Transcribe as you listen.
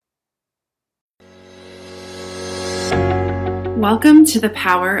Welcome to the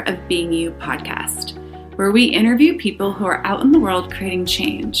Power of Being You podcast, where we interview people who are out in the world creating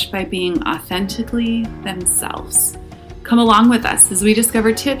change by being authentically themselves. Come along with us as we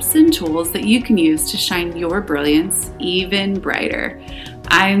discover tips and tools that you can use to shine your brilliance even brighter.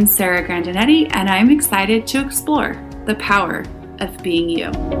 I'm Sarah Grandinetti, and I'm excited to explore the power of being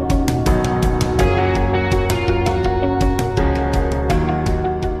you.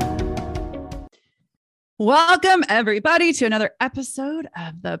 Welcome, everybody, to another episode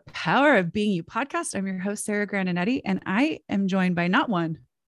of the Power of Being You podcast. I'm your host, Sarah Grandinetti, and I am joined by not one,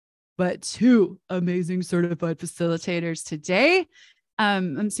 but two amazing certified facilitators today.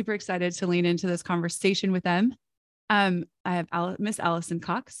 I'm super excited to lean into this conversation with them. I have Miss Alison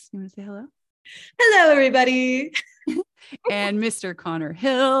Cox. You want to say hello? Hello, everybody. And Mr. Connor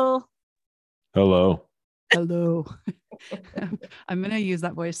Hill. Hello. Hello. I'm going to use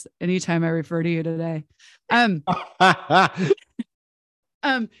that voice anytime I refer to you today.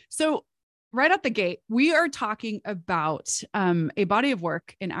 So right out the gate, we are talking about a body of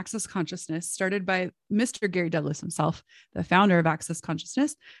work in Access Consciousness started by Mr. Gary Douglas himself, the founder of Access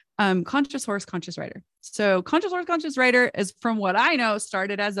Consciousness, Conscious Horse, Conscious Rider. So Conscious Horse, Conscious Rider is, from what I know,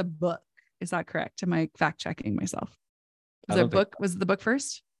 started as a book. Is that correct? Am I fact checking myself? Was it the book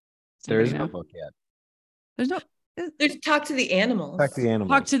first? There is no book yet. There's Talk to the Animals. Talk to the Animals.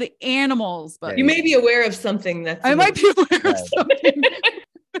 Talk to the Animals. But you may be aware of something that's... I might be aware of something.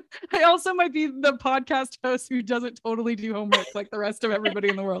 I also might be the podcast host who doesn't totally do homework like the rest of everybody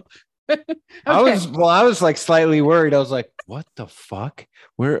in the world. Okay. I was like slightly worried. I was like, what the fuck?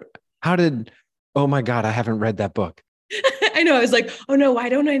 Oh my God, I haven't read that book. I know. I was like, oh no, why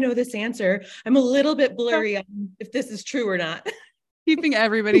don't I know this answer? I'm a little bit blurry on if this is true or not. Keeping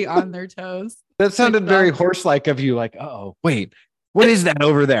everybody on their toes. That sounded very horse-like of you. Like, oh, wait, what is that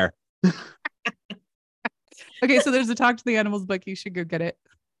over there? Okay, so there's a Talk to the Animals book. You should go get it.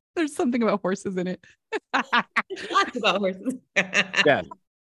 There's something about horses in it. Lots about horses. Yeah.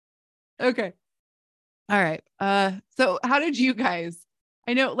 Okay. All right. So how did you guys?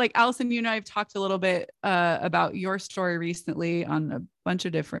 I know, like Alison, you and I have talked a little bit about your story recently on a bunch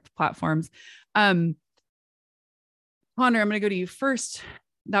of different platforms. Connor, I'm going to go to you first.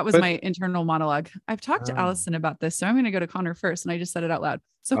 That was my internal monologue. I've talked to Alison about this, so I'm going to go to Connor first, and I just said it out loud.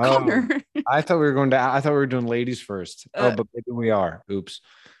 So Connor, I thought we were doing ladies first. But maybe we are. Oops.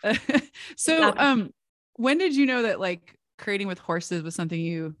 So, when did you know that like creating with horses was something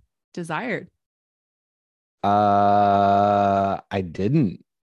you desired? I didn't.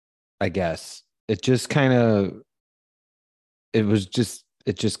 I guess it just kind of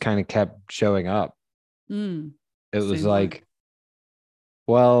kept showing up. It was like,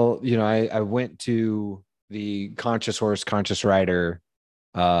 well, I went to the Conscious Horse, Conscious Rider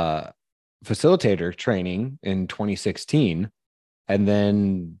facilitator training in 2016. And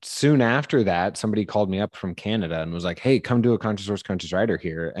then soon after that, somebody called me up from Canada and was like, hey, come do a Conscious Horse, Conscious Rider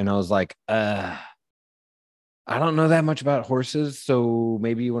here. And I was like, I don't know that much about horses. So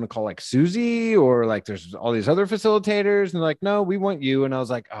maybe you want to call like Susie, or like there's all these other facilitators. And they're like, no, we want you. And I was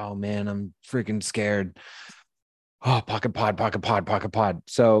like, oh man, I'm freaking scared. Oh, pocket pod.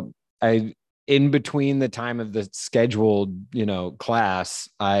 So in between the time of the scheduled, class,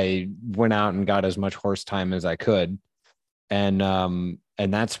 I went out and got as much horse time as I could. And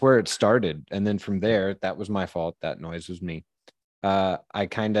that's where it started. And then from there, that was my fault. That noise was me. I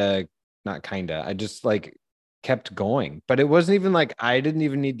just like kept going, but it wasn't even like, I didn't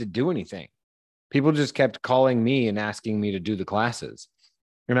even need to do anything. People just kept calling me and asking me to do the classes.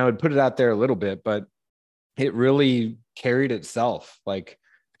 And I would put it out there a little bit, but it really carried itself. Like,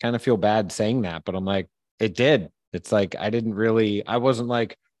 I kind of feel bad saying that, but I'm like, it did. It's like, I wasn't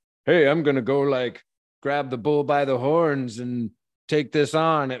like, hey, I'm going to go like grab the bull by the horns and take this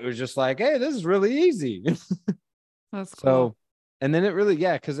on. It was just like, hey, this is really easy. That's cool. So, and then it really,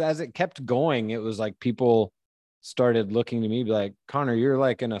 because as it kept going, it was like people started looking to me be like, Connor, you're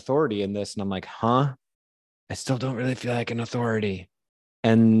like an authority in this. And I'm like, huh? I still don't really feel like an authority.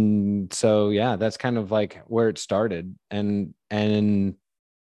 And so, that's kind of like where it started. And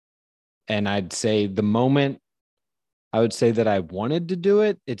I'd say the moment I would say that I wanted to do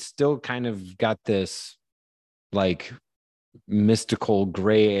it, it's still kind of got this like mystical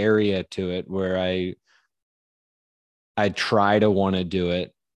gray area to it where I try to want to do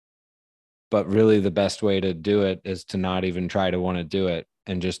it, but really the best way to do it is to not even try to want to do it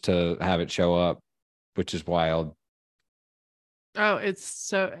and just to have it show up, which is wild. Oh, it's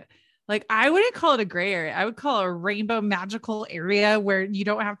so like, I wouldn't call it a gray area. I would call it a rainbow magical area where you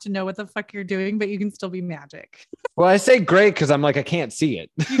don't have to know what the fuck you're doing, but you can still be magic. Well, I say gray because I'm like, I can't see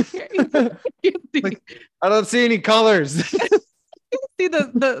it. Like, I don't see any colors. see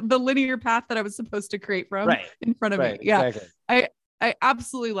the linear path that I was supposed to create from in front of me. Yeah. Exactly. I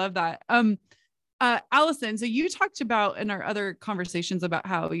absolutely love that. Alison, so you talked about in our other conversations about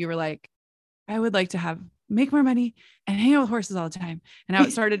how you were like, I would like to make more money and hang out with horses all the time. And how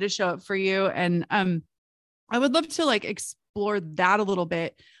it started to show up for you. And I would love to like explore that a little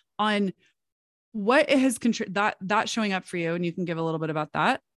bit on what it has that showing up for you. And you can give a little bit about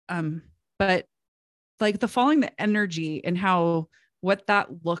that. But like the following the energy and what that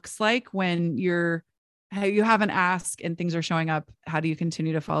looks like when how you have an ask and things are showing up. How do you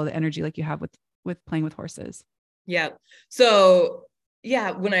continue to follow the energy like you have with playing with horses? Yeah. So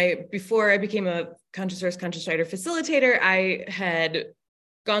yeah, before I became a conscious horse, conscious rider facilitator, I had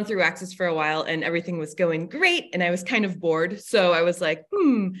gone through Access for a while and everything was going great. And I was kind of bored. So I was like,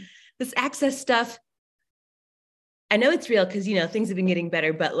 this Access stuff, I know it's real because, things have been getting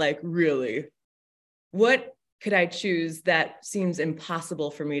better, but like, really, what could I choose that seems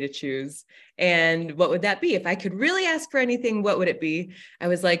impossible for me to choose? And what would that be? If I could really ask for anything, what would it be? I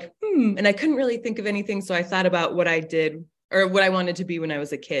was like, and I couldn't really think of anything. So I thought about what I did or what I wanted to be when I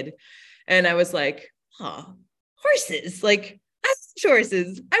was a kid. And I was like, horses. Like, I loved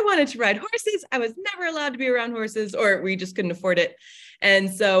horses. I wanted to ride horses. I was never allowed to be around horses, or we just couldn't afford it. And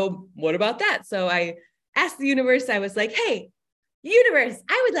so what about that? So I asked the universe, I was like, hey, universe,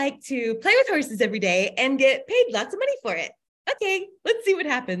 I would like to play with horses every day and get paid lots of money for it. Okay, let's see what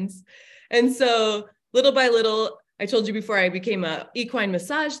happens. And so little by little, I told you before, I became a equine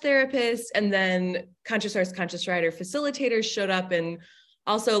massage therapist, and then conscious horse, conscious rider facilitators showed up. And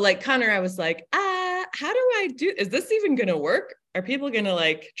also like Connor, I was like, how do I is this even going to work? Are people going to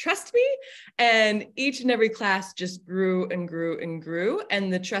like trust me? And each and every class just grew and grew and grew.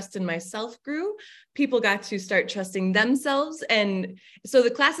 And the trust in myself grew. People got to start trusting themselves. And so the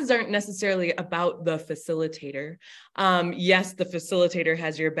classes aren't necessarily about the facilitator. Yes, the facilitator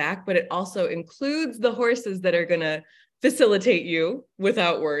has your back, but it also includes the horses that are going to facilitate you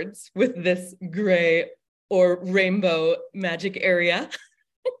without words with this gray or rainbow magic area.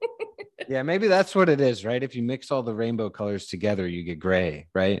 Yeah, maybe that's what it is, right? If you mix all the rainbow colors together, you get gray,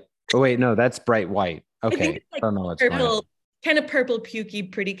 right? Oh, wait, no, that's bright white. Okay. I don't know what's going on. Kind of purple, pukey,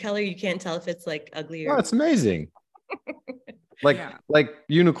 pretty color. You can't tell if it's like ugly or. Oh, it's amazing. Like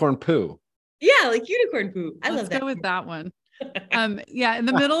unicorn poo. Yeah, like unicorn poo. Let's go with that one. Yeah, in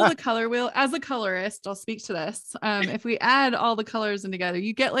the middle of the color wheel, as a colorist, I'll speak to this. If we add all the colors in together,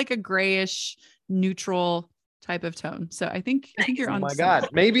 you get like a grayish neutral type of tone. So I think you're on. Oh my God.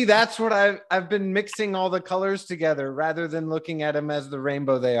 Maybe that's what I've been mixing all the colors together rather than looking at them as the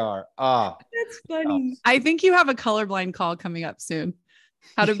rainbow they are. That's funny. I think you have a colorblind call coming up soon.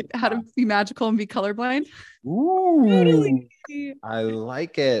 How to be magical and be colorblind. Ooh, totally. I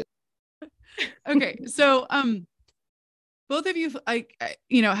like it. Okay. So, both of you,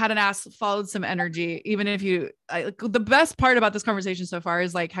 had an ask, followed some energy, even if the best part about this conversation so far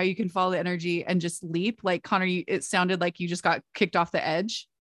is like how you can follow the energy and just leap. Like Connor, it sounded like you just got kicked off the edge.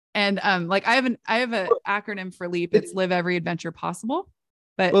 And like I have an acronym for leap. It's live every adventure possible.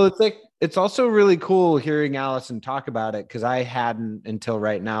 But well, it's also really cool hearing Alison talk about it, because I hadn't until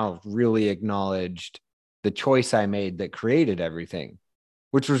right now really acknowledged the choice I made that created everything,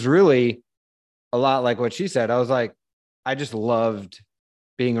 which was really a lot like what she said. I was like, I just loved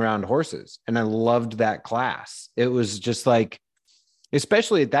being around horses and I loved that class. It was just like,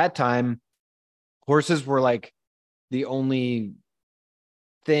 especially at that time, horses were like the only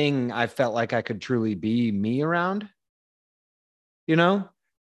thing I felt like I could truly be me around,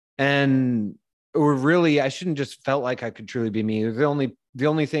 and or really, I shouldn't just felt like I could truly be me. The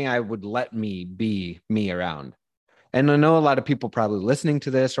only thing I would let me be me around. And I know a lot of people probably listening to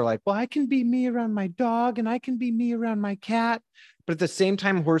this are like, well, I can be me around my dog and I can be me around my cat. But at the same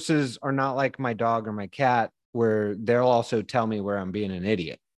time, horses are not like my dog or my cat, where they'll also tell me where I'm being an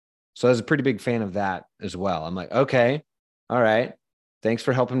idiot. So I was a pretty big fan of that as well. I'm like, okay, all right. Thanks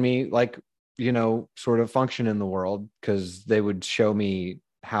for helping me, like, sort of function in the world, because they would show me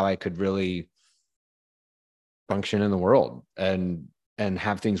how I could really function in the world and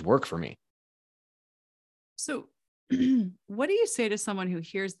have things work for me. So what do you say to someone who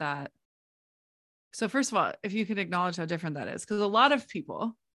hears that? So first of all, if you can acknowledge how different that is, because a lot of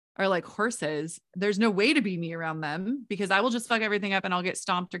people are like, horses, there's no way to be me around them because I will just fuck everything up and I'll get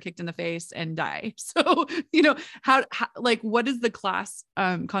stomped or kicked in the face and die. So, how like, what is the class,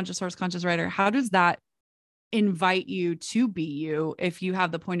 conscious horse, conscious rider? How does that invite you to be you if you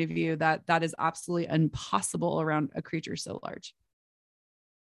have the point of view that that is absolutely impossible around a creature so large?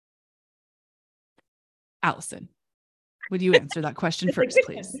 Alison, would you answer that question first,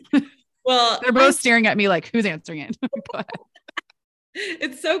 please? Well, they're both staring at me like, who's answering it?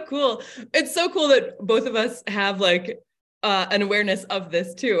 It's so cool. It's so cool that both of us have like an awareness of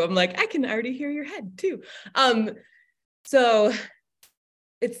this too. I'm like, I can already hear your head too. So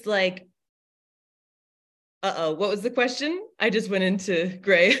it's like, what was the question? I just went into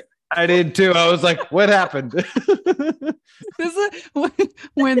gray. I did too. I was like, what happened? This is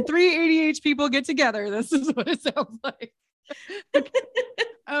when three ADHD people get together. This is what it sounds like.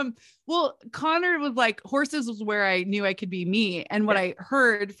 Well, Connor was like, horses was where I knew I could be me. And what I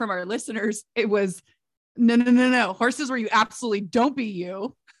heard from our listeners, it was no. Horses where you absolutely don't be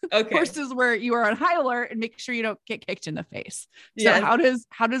you. Okay. Horses where you are on high alert and make sure you don't get kicked in the face. So Yes.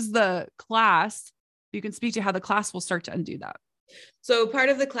 how does the class, you can speak to how the class will start to undo that. So part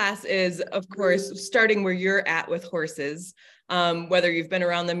of the class is, of course, starting where you're at with horses, whether you've been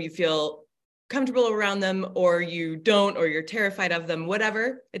around them, you feel comfortable around them, or you don't, or you're terrified of them,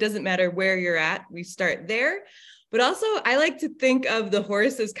 whatever. It doesn't matter where you're at. We start there. But also, I like to think of the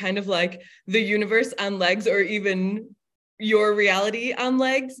horse as kind of like the universe on legs, or even your reality on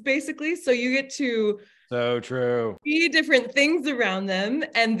legs, basically. So you get to So true. see different things around them,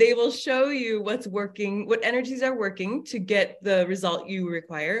 and they will show you what's working, what energies are working to get the result you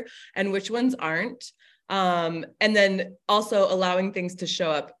require, and which ones aren't. And then also allowing things to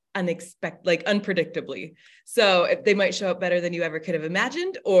show up unpredictably. So if they might show up better than you ever could have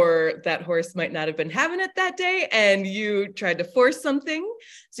imagined, or that horse might not have been having it that day and you tried to force something.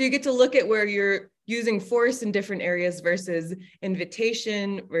 So you get to look at where you're using force in different areas versus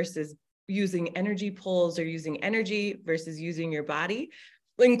invitation, versus using energy pulls, or using energy versus using your body,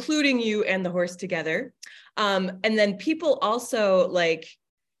 including you and the horse together. And then people also, like,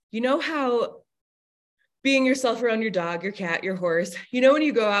 you know how being yourself around your dog, your cat, your horse, you know, when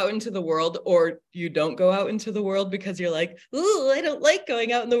you go out into the world, or you don't go out into the world because you're like, oh, I don't like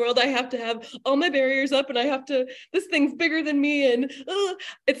going out in the world. I have to have all my barriers up, and this thing's bigger than me. And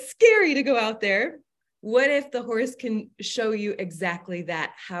it's scary to go out there. What if the horse can show you exactly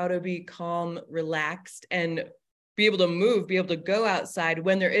that, how to be calm, relaxed, and be able to move, be able to go outside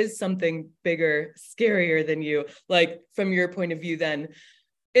when there is something bigger, scarier than you, like from your point of view. Then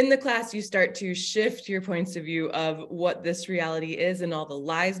in the class, you start to shift your points of view of what this reality is, and all the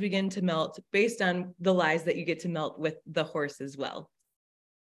lies begin to melt based on the lies that you get to melt with the horse as well.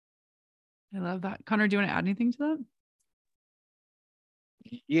 I love that. Connor, do you want to add anything to that?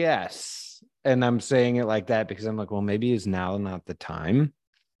 Yes. And I'm saying it like that because I'm like, well, maybe is now not the time.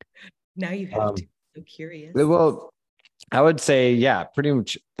 Now you have to. So curious. Well, I would say, yeah, pretty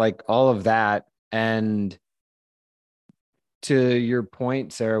much like all of that. And to your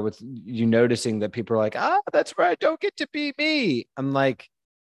point, Sarah, with you noticing that people are like, that's where I don't get to be me. I'm like,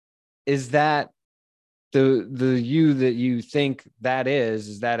 is that the you that you think that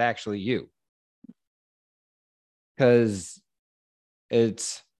is that actually you? Because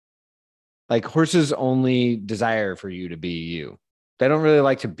it's like horses only desire for you to be you. They don't really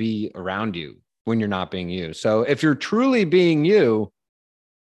like to be around you when you're not being you. So if you're truly being you,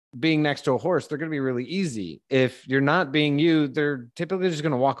 being next to a horse, they're going to be really easy. If you're not being you, they're typically just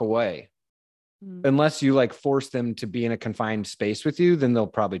going to walk away. Unless you like force them to be in a confined space with you, then they'll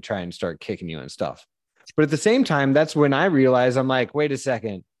probably try and start kicking you and stuff. But at the same time, that's when I realize, I'm like, wait a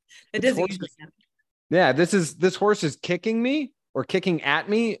second. It doesn't usually happen. Yeah, this horse is kicking me or kicking at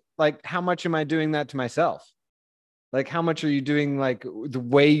me. Like, how much am I doing that to myself? Like, how much are you doing, like, the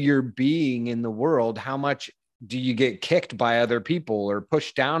way you're being in the world? How much do you get kicked by other people or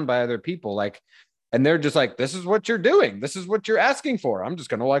pushed down by other people? Like, and they're just like, this is what you're doing. This is what you're asking for. I'm just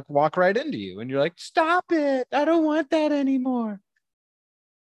going to like walk right into you. And you're like, stop it. I don't want that anymore.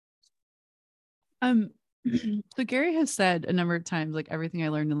 So Gary has said a number of times, like, everything I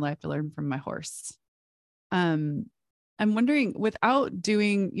learned in life, I learned from my horse. I'm wondering, without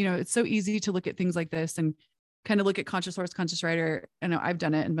doing, it's so easy to look at things like this and kind of look at conscious horse, conscious rider. I know I've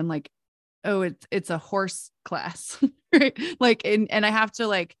done it and been like, oh, it's a horse class, right? Like, and I have to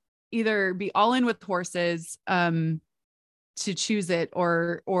like either be all in with horses, to choose it,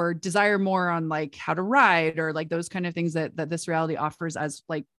 or desire more on like how to ride, or like those kind of things that this reality offers as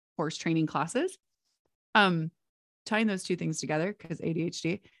like horse training classes. Tying those two things together, because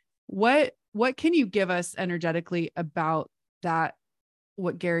ADHD, what can you give us energetically about that?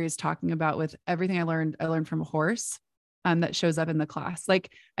 What Gary is talking about with everything I learned from a horse, that shows up in the class.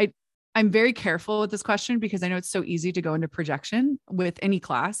 Like I'm very careful with this question because I know it's so easy to go into projection with any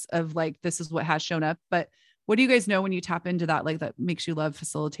class of like, this is what has shown up. But what do you guys know when you tap into that, like that makes you love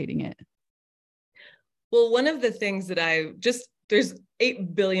facilitating it? Well, one of the things that there's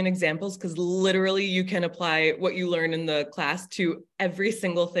 8 billion examples, because literally you can apply what you learn in the class to every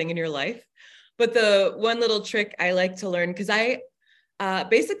single thing in your life. But the one little trick I like to learn, because I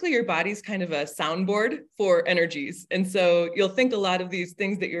Basically your body's kind of a soundboard for energies. And so you'll think a lot of these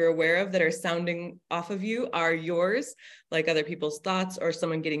things that you're aware of that are sounding off of you are yours, like other people's thoughts or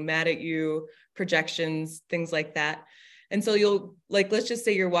someone getting mad at you, projections, things like that. And so you'll, like, let's just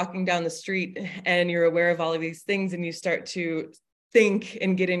say you're walking down the street and you're aware of all of these things and you start to think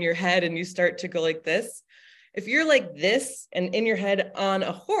and get in your head and you start to go like this. If you're like this and in your head on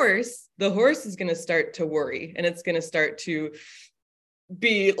a horse, the horse is going to start to worry and it's going to start to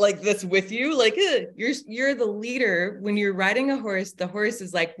be like this with you. Like, you're the leader. When you're riding a horse, the horse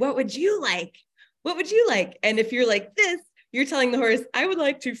is like, what would you like? What would you like? And if you're like this, you're telling the horse, I would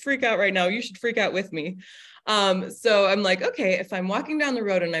like to freak out right now. You should freak out with me. So I'm like, okay, if I'm walking down the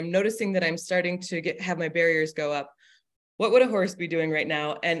road and I'm noticing that I'm starting to have my barriers go up, what would a horse be doing right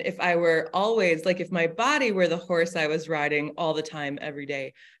now? And if I were always, like, if my body were the horse I was riding all the time, every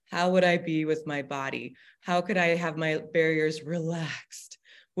day, how would I be with my body? How could I have my barriers relaxed?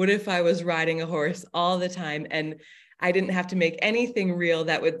 What if I was riding a horse all the time and I didn't have to make anything real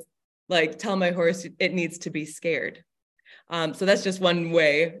that would, like, tell my horse it needs to be scared? So that's just one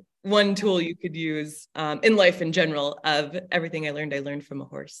way, one tool you could use in life in general. Of everything I learned from a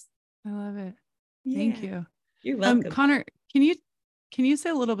horse. I love it. Yeah. Thank you. You're welcome. Connor, can you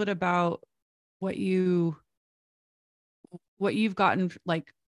say a little bit about what you've gotten,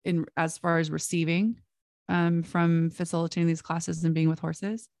 like, in as far as receiving from facilitating these classes and being with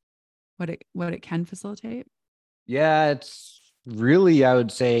horses, what it can facilitate? Yeah, it's really, I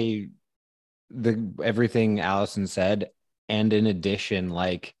would say, everything Alison said, and in addition,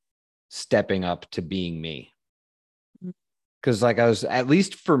 like, stepping up to being me. Because, like, I was, at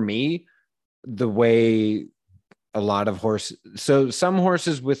least for me, the way a lot of so some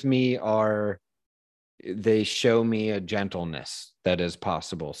horses with me they show me a gentleness that is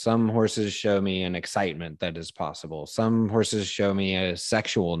possible. Some horses show me an excitement that is possible. Some horses show me a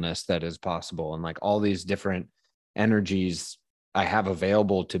sexualness that is possible. And, like, all these different energies I have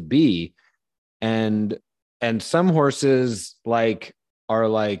available to be. And some horses, like, are,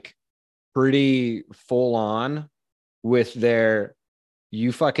 like, pretty full on with their,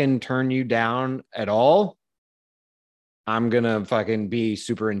 you fucking turn you down at all, I'm gonna fucking be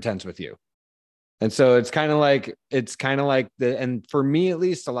super intense with you. And so it's kind of like and for me, at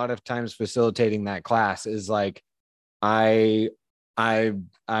least, a lot of times facilitating that class is like, I've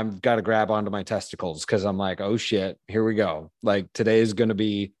got to grab onto my testicles, because I'm like, oh shit, here we go. Like, today is going to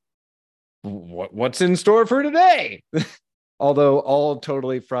be what's in store for today. Although all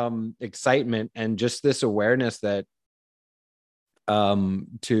totally from excitement and just this awareness that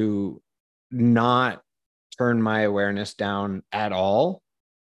to not turn my awareness down at all.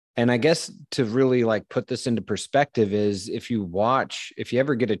 And I guess to really, like, put this into perspective is, if you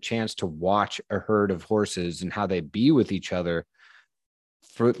ever get a chance to watch a herd of horses and how they be with each other,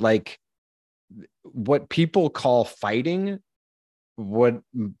 for, like, what people call fighting,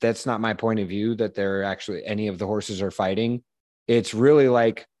 that's not my point of view, that they're actually, any of the horses are fighting. It's really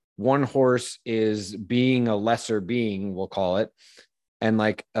like one horse is being a lesser being, we'll call it, and,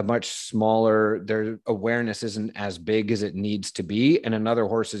 like, a much smaller, their awareness isn't as big as it needs to be. And another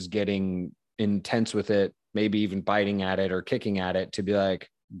horse is getting intense with it, maybe even biting at it or kicking at it to be like,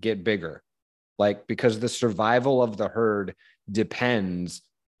 get bigger. Like, because the survival of the herd depends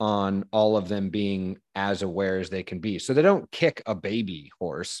on all of them being as aware as they can be. So they don't kick a baby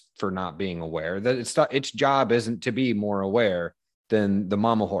horse for not being aware. That its job isn't to be more aware than the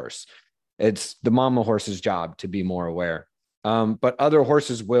mama horse. It's the mama horse's job to be more aware. But other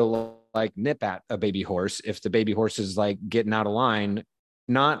horses will, like, nip at a baby horse if the baby horse is, like, getting out of line,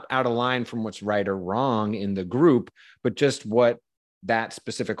 not out of line from what's right or wrong in the group, but just what that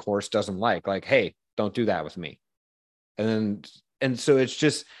specific horse doesn't like. Like, hey, don't do that with me. And so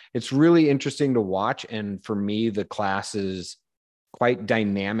it's really interesting to watch. And for me, the class is quite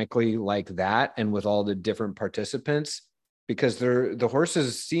dynamically like that, and with all the different participants, because the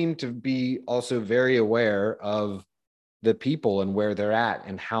horses seem to be also very aware of the people and where they're at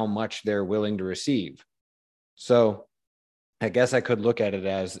and how much they're willing to receive. So I guess I could look at it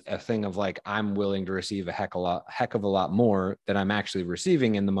as a thing of, like, I'm willing to receive a heck of a lot more than I'm actually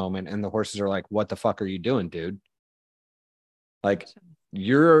receiving in the moment. And the horses are like, what the fuck are you doing, dude? Like,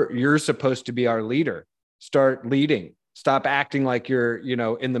 you're supposed to be our leader. Start leading. Stop acting like you're,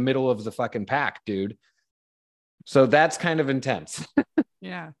 in the middle of the fucking pack, dude. So that's kind of intense.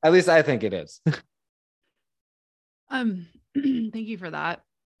 Yeah. At least I think it is. Thank you for that.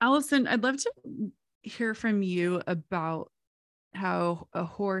 Alison, I'd love to hear from you about how a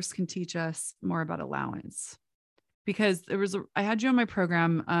horse can teach us more about allowance. Because I had you on my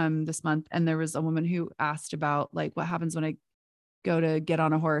program this month, and there was a woman who asked about, like, what happens when I go to get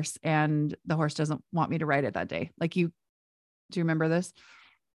on a horse and the horse doesn't want me to ride it that day. Like do you remember this?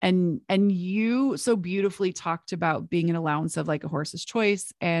 And you so beautifully talked about being an allowance of like a horse's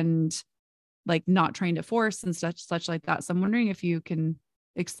choice and like not trying to force and such like that. So I'm wondering if you can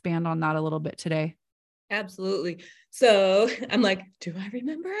expand on that a little bit today. Absolutely. So I'm like, do I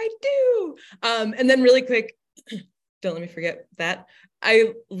remember? I do. And then really quick, don't let me forget that.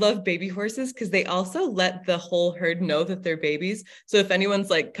 I love baby horses because they also let the whole herd know that they're babies. So if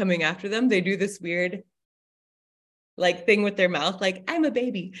anyone's like coming after them, they do this weird like thing with their mouth, like, I'm a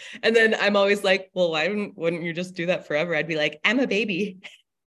baby. And then I'm always like, well, wouldn't you just do that forever? I'd be like, I'm a baby.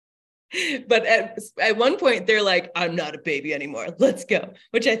 But at one point they're like, I'm not a baby anymore. Let's go,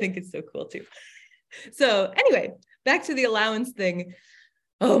 which I think is so cool too. So anyway, back to the allowance thing.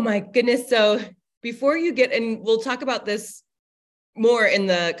 Oh my goodness. So before you get, and we'll talk about this more in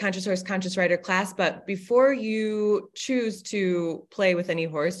the Conscious Horse, Conscious Rider class, but before you choose to play with any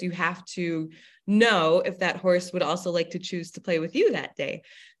horse, you have to know if that horse would also like to choose to play with you that day.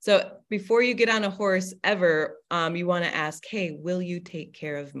 So before you get on a horse ever, you want to ask, hey, will you take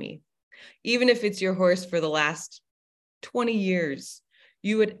care of me? Even if it's your horse for the last 20 years,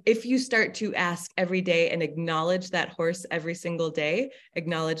 you would, if you start to ask every day and acknowledge that horse every single day,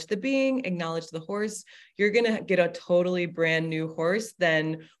 acknowledge the being, acknowledge the horse, you're going to get a totally brand new horse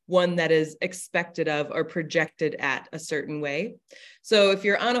than one that is expected of or projected at a certain way. So if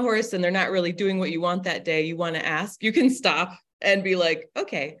you're on a horse and they're not really doing what you want that day, you want to ask, you can stop and be like,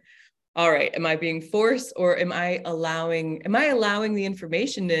 okay, all right, am I being forced or am I allowing the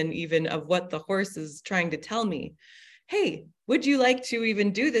information in even of what the horse is trying to tell me? Hey, would you like to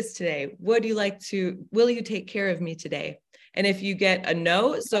even do this today? Will you take care of me today? And if you get a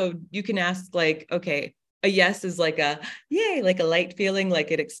no, so you can ask like, okay, a yes is like a yay, like a light feeling,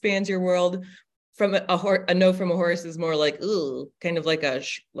 like it expands your world. From a no from a horse is more like, ooh, kind of like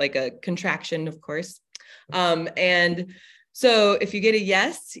a contraction, of course. And so if you get a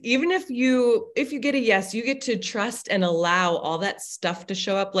yes, even if you get a yes, you get to trust and allow all that stuff to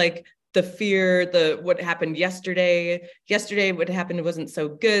show up, like the fear, what happened yesterday, what happened wasn't so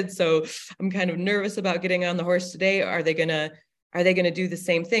good. So I'm kind of nervous about getting on the horse today. Are they gonna do the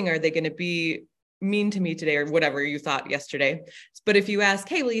same thing? Are they gonna be mean to me today or whatever you thought yesterday? But if you ask,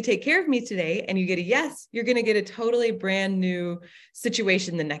 hey, will you take care of me today? And you get a yes, you're gonna get a totally brand new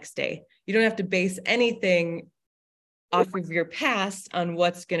situation the next day. You don't have to base anything off of your past on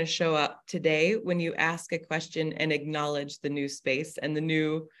what's going to show up today when you ask a question and acknowledge the new space and the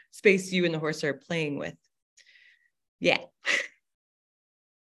new space you and the horse are playing with. Yeah.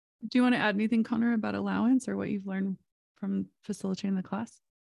 Do you want to add anything, Connor, about allowance or what you've learned from facilitating the class?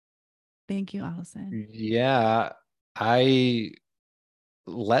 Thank you, Alison. Yeah, I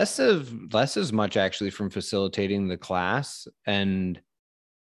less as much actually from facilitating the class. And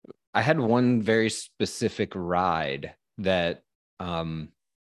I had one very specific ride that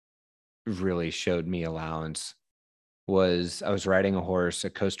really showed me allowance. I was riding a horse, a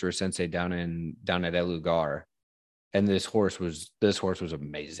Coaster Sensei down at El Lugar, and this horse was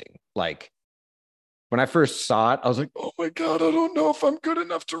amazing. Like when I first saw it, I was like, oh my God, I don't know if I'm good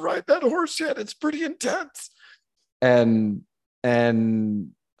enough to ride that horse yet. It's pretty intense. And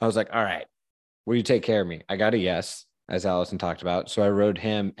I was like, all right, will you take care of me? I got a yes, as Alison talked about. So I rode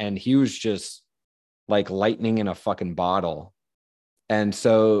him and he was just like lightning in a fucking bottle. And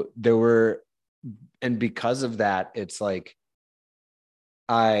so because of that, it's like,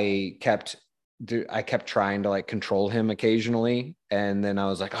 I kept trying to like control him occasionally. And then I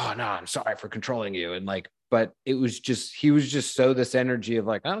was like, oh no, I'm sorry for controlling you. And like, but he was just so this energy of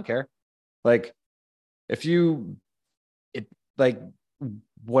like, I don't care. Like like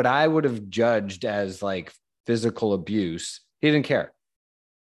what I would have judged as like physical abuse, he didn't care.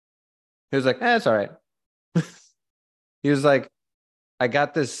 He was like, that's all right. He was like, I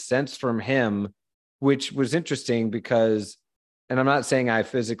got this sense from him, which was interesting because, and I'm not saying I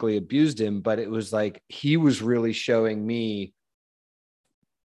physically abused him, but it was like, he was really showing me,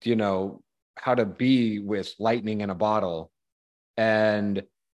 how to be with lightning in a bottle. And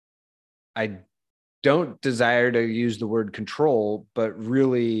I don't desire to use the word control, but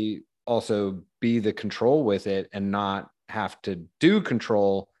really also be the control with it and not have to do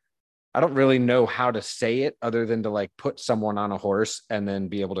control. I don't really know how to say it other than to like put someone on a horse and then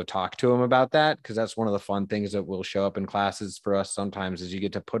be able to talk to them about that. Because that's one of the fun things that will show up in classes for us sometimes is you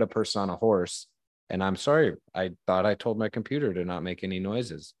get to put a person on a horse. And I'm sorry, I thought I told my computer to not make any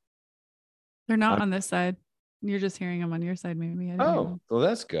noises. They're not on this side. You're just hearing them on your side, maybe. Oh, well,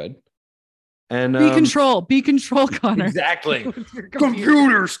 that's good. And be control, Connor. Exactly.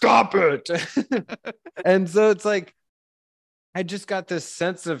 Computer, stop it. And so it's like, I just got this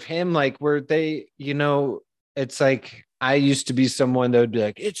sense of him, like where they, it's like I used to be someone that would be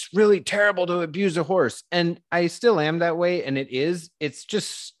like, it's really terrible to abuse a horse. And I still am that way. And it's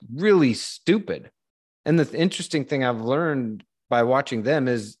just really stupid. And the interesting thing I've learned by watching them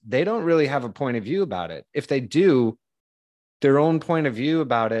is they don't really have a point of view about it. If they do, their own point of view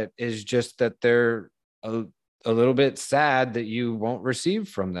about it is just that they're a, a little bit sad that you won't receive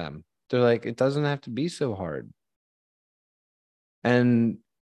from them. They're like, it doesn't have to be so hard. And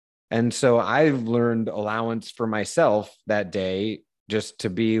so I've learned allowance for myself that day, just to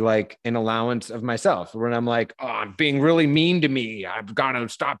be like an allowance of myself when I'm like, oh, I'm being really mean to me. I've got to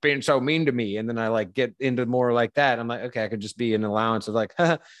stop being so mean to me. And then I like get into more like that. I'm like, okay, I could just be an allowance of like,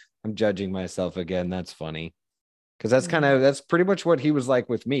 I'm judging myself again. That's funny. Cause that's pretty much what he was like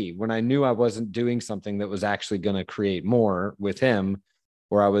with me when I knew I wasn't doing something that was actually going to create more with him,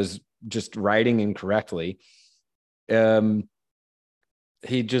 or I was just writing incorrectly.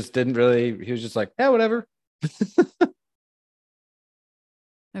 He just didn't really, he was just like, yeah, whatever.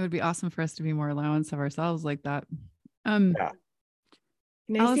 It would be awesome for us to be more allowance of ourselves like that. Yeah. Can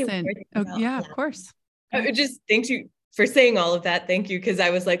I say Allison, one more thing about yeah, of allowance? course. Just thank you for saying all of that. Thank you. Because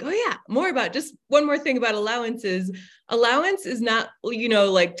I was like, oh yeah, more about just one more thing about allowances. Allowance is not,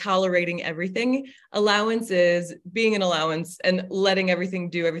 like tolerating everything. Allowance is being an allowance and letting everything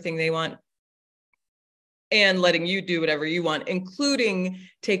do everything they want and letting you do whatever you want, including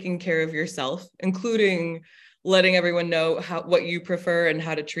taking care of yourself, including letting everyone know what you prefer and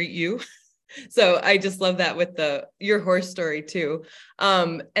how to treat you. So I just love that with your horse story too.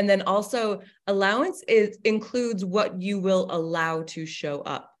 And then also allowance includes what you will allow to show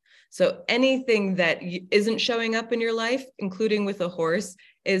up. So anything that isn't showing up in your life, including with a horse,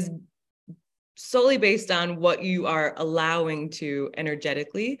 is solely based on what you are allowing to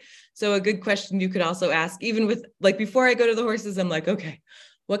energetically. So a good question you could also ask, even with like, before I go to the horses, I'm like, okay,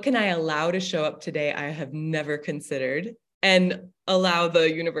 what can I allow to show up today I have never considered? And allow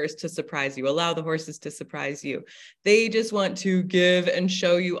the universe to surprise you, allow the horses to surprise you. They just want to give and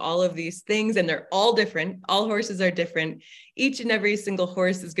show you all of these things, and they're all different. All horses are different. Each and every single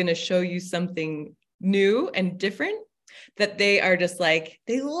horse is going to show you something new and different that they are just like,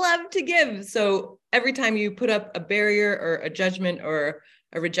 they love to give. So every time you put up a barrier or a judgment or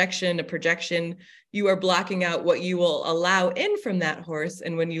a rejection, a projection, you are blocking out what you will allow in from that horse.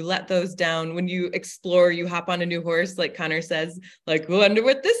 And when you let those down, when you explore, you hop on a new horse, like Connor says, like, wonder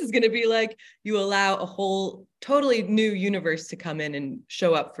what this is going to be like. You allow a whole totally new universe to come in and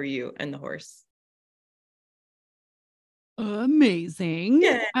show up for you and the horse. Amazing.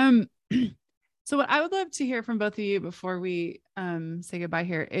 Yeah. So what I would love to hear from both of you before we say goodbye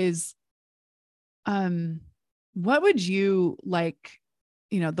here is what would you like,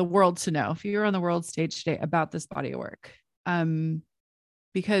 the world to know if you were on the world stage today about this body of work?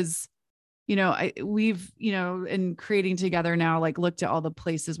 Because we've, in creating together now, like looked at all the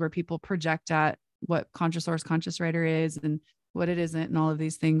places where people project at what conscious horse, conscious rider is and what it isn't and all of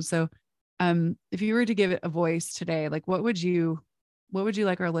these things. So if you were to give it a voice today, like what would you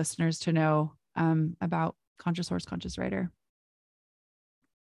like our listeners to know about conscious horse, conscious rider?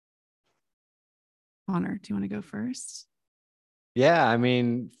 Connor, do you want to go first? Yeah, I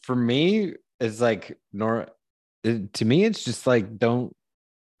mean, for me, it's like to me, it's just like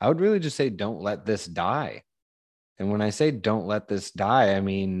I would really just say don't let this die. And when I say don't let this die, I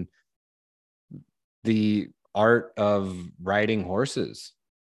mean the art of riding horses.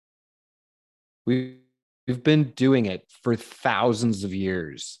 We've been doing it for thousands of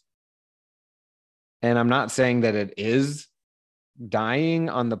years. And I'm not saying that it is dying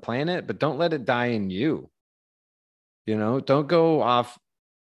on the planet, but don't let it die in you. Don't go off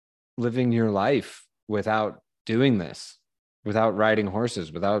living your life without doing this, without riding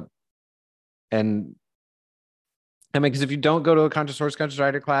horses, and I mean, because if you don't go to a conscious horse, conscious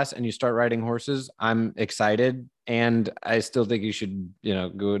rider class and you start riding horses, I'm excited. And I still think you should,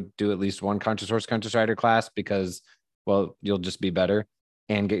 go do at least one conscious horse, conscious rider class because, well, you'll just be better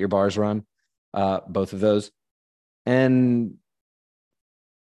and get your bars run, both of those. And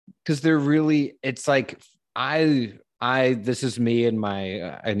because it's like, this is me and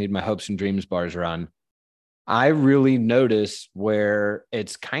I need my hopes and dreams bars run. I really notice where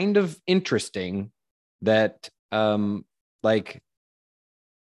it's kind of interesting that like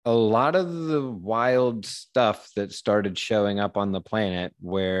a lot of the wild stuff that started showing up on the planet,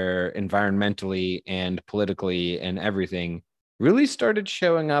 where environmentally and politically and everything really started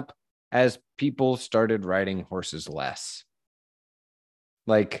showing up as people started riding horses less.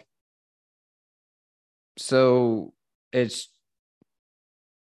 Like, so it's,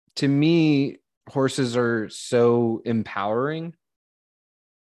 to me, horses are so empowering.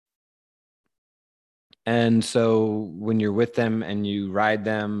 And so when you're with them and you ride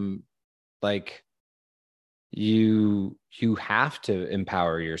them, like you have to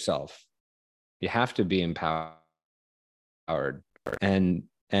empower yourself. You have to be empowered. And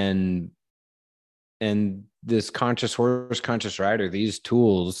and and this conscious horse, conscious rider, these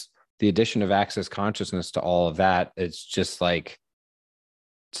tools, the addition of access consciousness to all of that, it's just like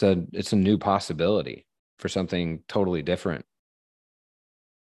it's a new possibility for something totally different.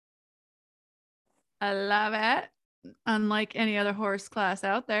 I love it. Unlike any other horse class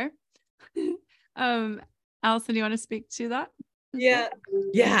out there. Alison, do you want to speak to that? Yeah.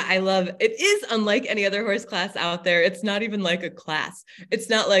 Yeah, I love it. It is unlike any other horse class out there. It's not even like a class. It's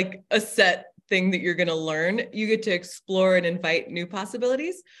not like a set thing that you're going to learn. You get to explore and invite new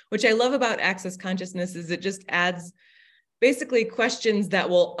possibilities, which I love about access consciousness is it just adds basically questions that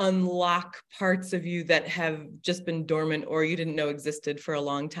will unlock parts of you that have just been dormant or you didn't know existed for a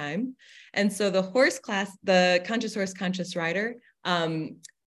long time. And so the horse class, the conscious horse, conscious rider,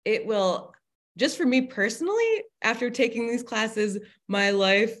 it will, just for me personally, after taking these classes, my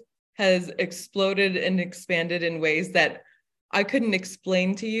life has exploded and expanded in ways that I couldn't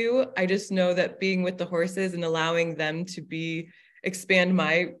explain to you. I just know that being with the horses and allowing them to expand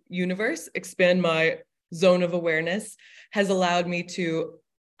my universe, expand my zone of awareness, has allowed me to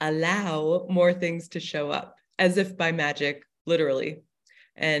allow more things to show up as if by magic, literally.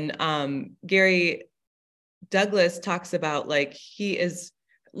 And Gary Douglas talks about, like, he is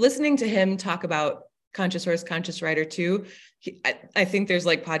listening to him talk about conscious horse, conscious rider too. I think there's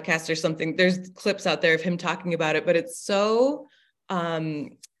like podcasts or something, there's clips out there of him talking about it, but it's so,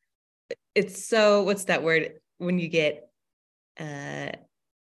 what's that word when you get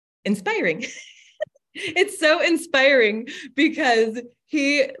inspiring? It's so inspiring because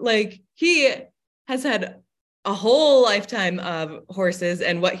he has had a whole lifetime of horses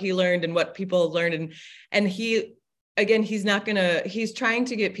and what he learned and what people learned. And he's trying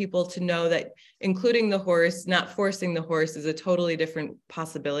to get people to know that including the horse, not forcing the horse, is a totally different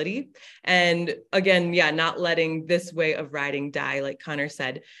possibility. And again, not letting this way of riding die, like Connor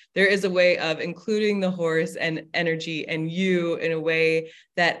said. There is a way of including the horse and energy and you in a way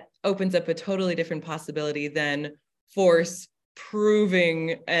that opens up a totally different possibility than force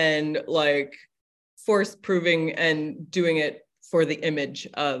proving and doing it for the image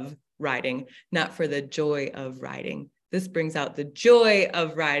of riding, not for the joy of riding. This brings out the joy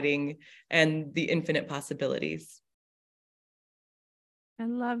of riding and the infinite possibilities. I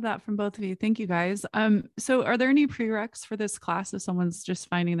love that from both of you. Thank you, guys. So are there any prereqs for this class if someone's just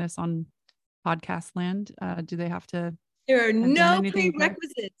finding this on podcast land? Do they have to? There are no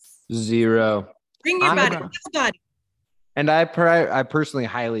prerequisites. Zero. Bring your body. And I personally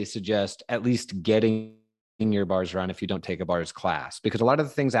highly suggest at least getting your bars run if you don't take a bars class, because a lot of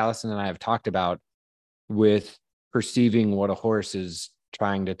the things Alison and I have talked about with perceiving what a horse is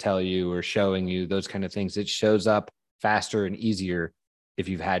trying to tell you or showing you, those kind of things, it shows up faster and easier if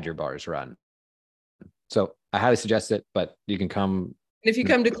you've had your bars run. So I highly suggest it, but you can come. And if you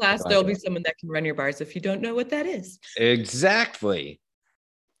come to class, there'll be someone that can run your bars if you don't know what that is. Exactly.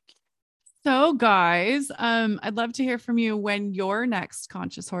 So guys, I'd love to hear from you when your next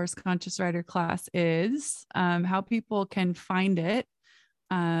Conscious Horse, Conscious Rider class is, how people can find it.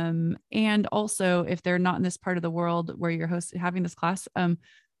 And also if they're not in this part of the world where you're having this class,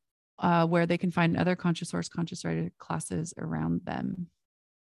 where they can find other Conscious Horse, Conscious Rider classes around them.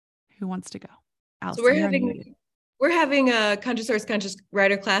 Who wants to go? Alison, so we're having a Conscious Horse, Conscious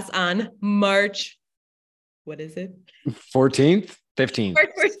Rider class on March. What is it? 14th, 15th. March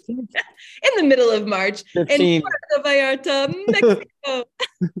 14th. In the middle of March 15. In Puerto Vallarta, Mexico.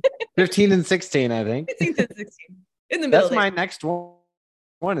 15 and 16, I think. 15th and 16th. In the middle. That's my next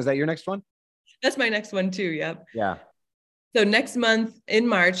one. Is that your next one? That's my next one too. Yep. Yeah. So next month in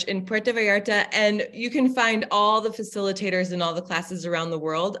March in Puerto Vallarta, and you can find all the facilitators and all the classes around the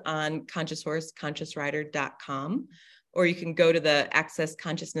world on conscioushorse.consciousrider.com, or you can go to the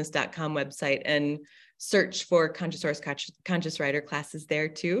accessconsciousness.com website and search for Conscious Horse, Conscious Rider classes there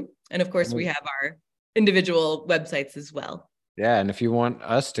too. And of course, we have our individual websites as well. Yeah. And if you want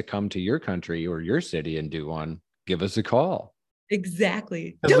us to come to your country or your city and do one, give us a call.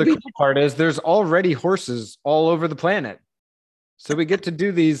 Exactly. The cool part is there's already horses all over the planet. So we get to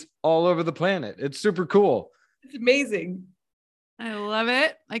do these all over the planet. It's super cool. It's amazing. I love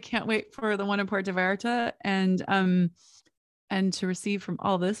it. I can't wait for the one in Puerto Vallarta and to receive from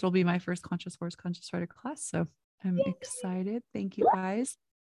all this. It'll be my first Conscious Horse, Conscious Rider class. So I'm excited. Thank you guys.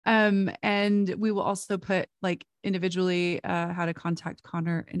 And we will also put like individually how to contact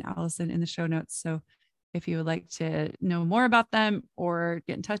Connor and Alison in the show notes. So if you would like to know more about them or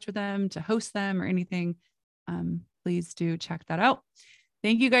get in touch with them to host them or anything, please do check that out.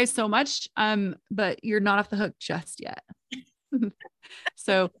 Thank you guys so much. But you're not off the hook just yet.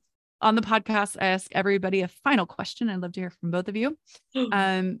 So on the podcast, I ask everybody a final question. I'd love to hear from both of you.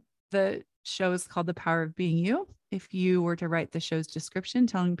 The show is called The Power of Being You. If you were to write the show's description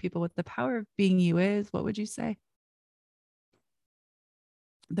telling people what the power of being you is, what would you say?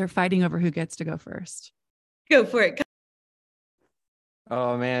 They're fighting over who gets to go first. Go for it.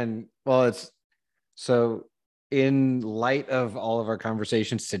 Oh man. Well, it's so in light of all of our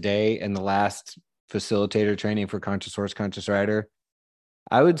conversations today and the last facilitator training for Conscious Horse, Conscious Rider,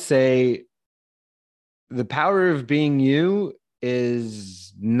 I would say the power of being you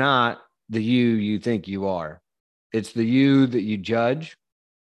is not the you think you are. It's the you that you judge.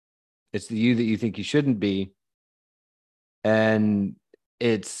 It's the you that you think you shouldn't be. And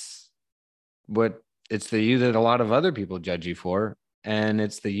it's the you that a lot of other people judge you for. And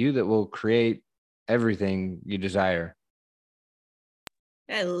it's the you that will create everything you desire.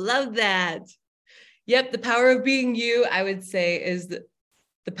 I love that. Yep. The power of being you, I would say, is the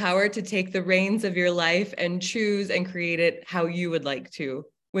power to take the reins of your life and choose and create it how you would like to,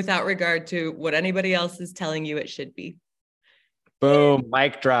 without regard to what anybody else is telling you it should be. Boom,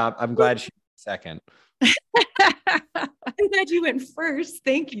 mic drop. I'm glad she went second. I'm glad you went first.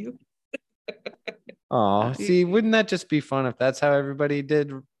 Thank you. Oh, see, wouldn't that just be fun if that's how everybody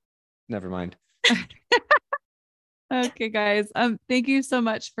did? Never mind. Okay, guys. Thank you so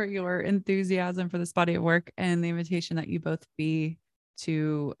much for your enthusiasm for this body of work and the invitation that you both be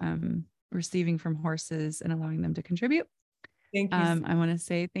to receiving from horses and allowing them to contribute. Thank you. I want to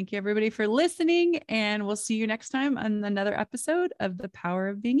say thank you everybody for listening, and we'll see you next time on another episode of The Power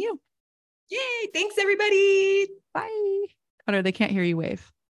of Being You. Yay. Thanks, everybody. Bye. Connor, they can't hear you wave.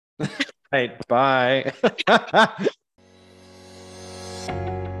 Right. Bye.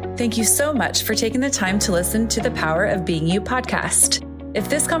 Thank you so much for taking the time to listen to the Power of Being You podcast. If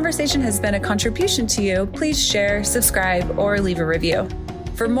this conversation has been a contribution to you, please share, subscribe, or leave a review.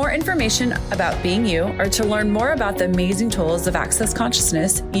 For more information about being you, or to learn more about the amazing tools of Access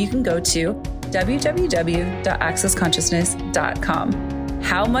Consciousness, you can go to www.accessconsciousness.com.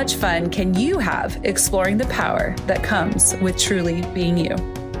 How much fun can you have exploring the power that comes with truly being you?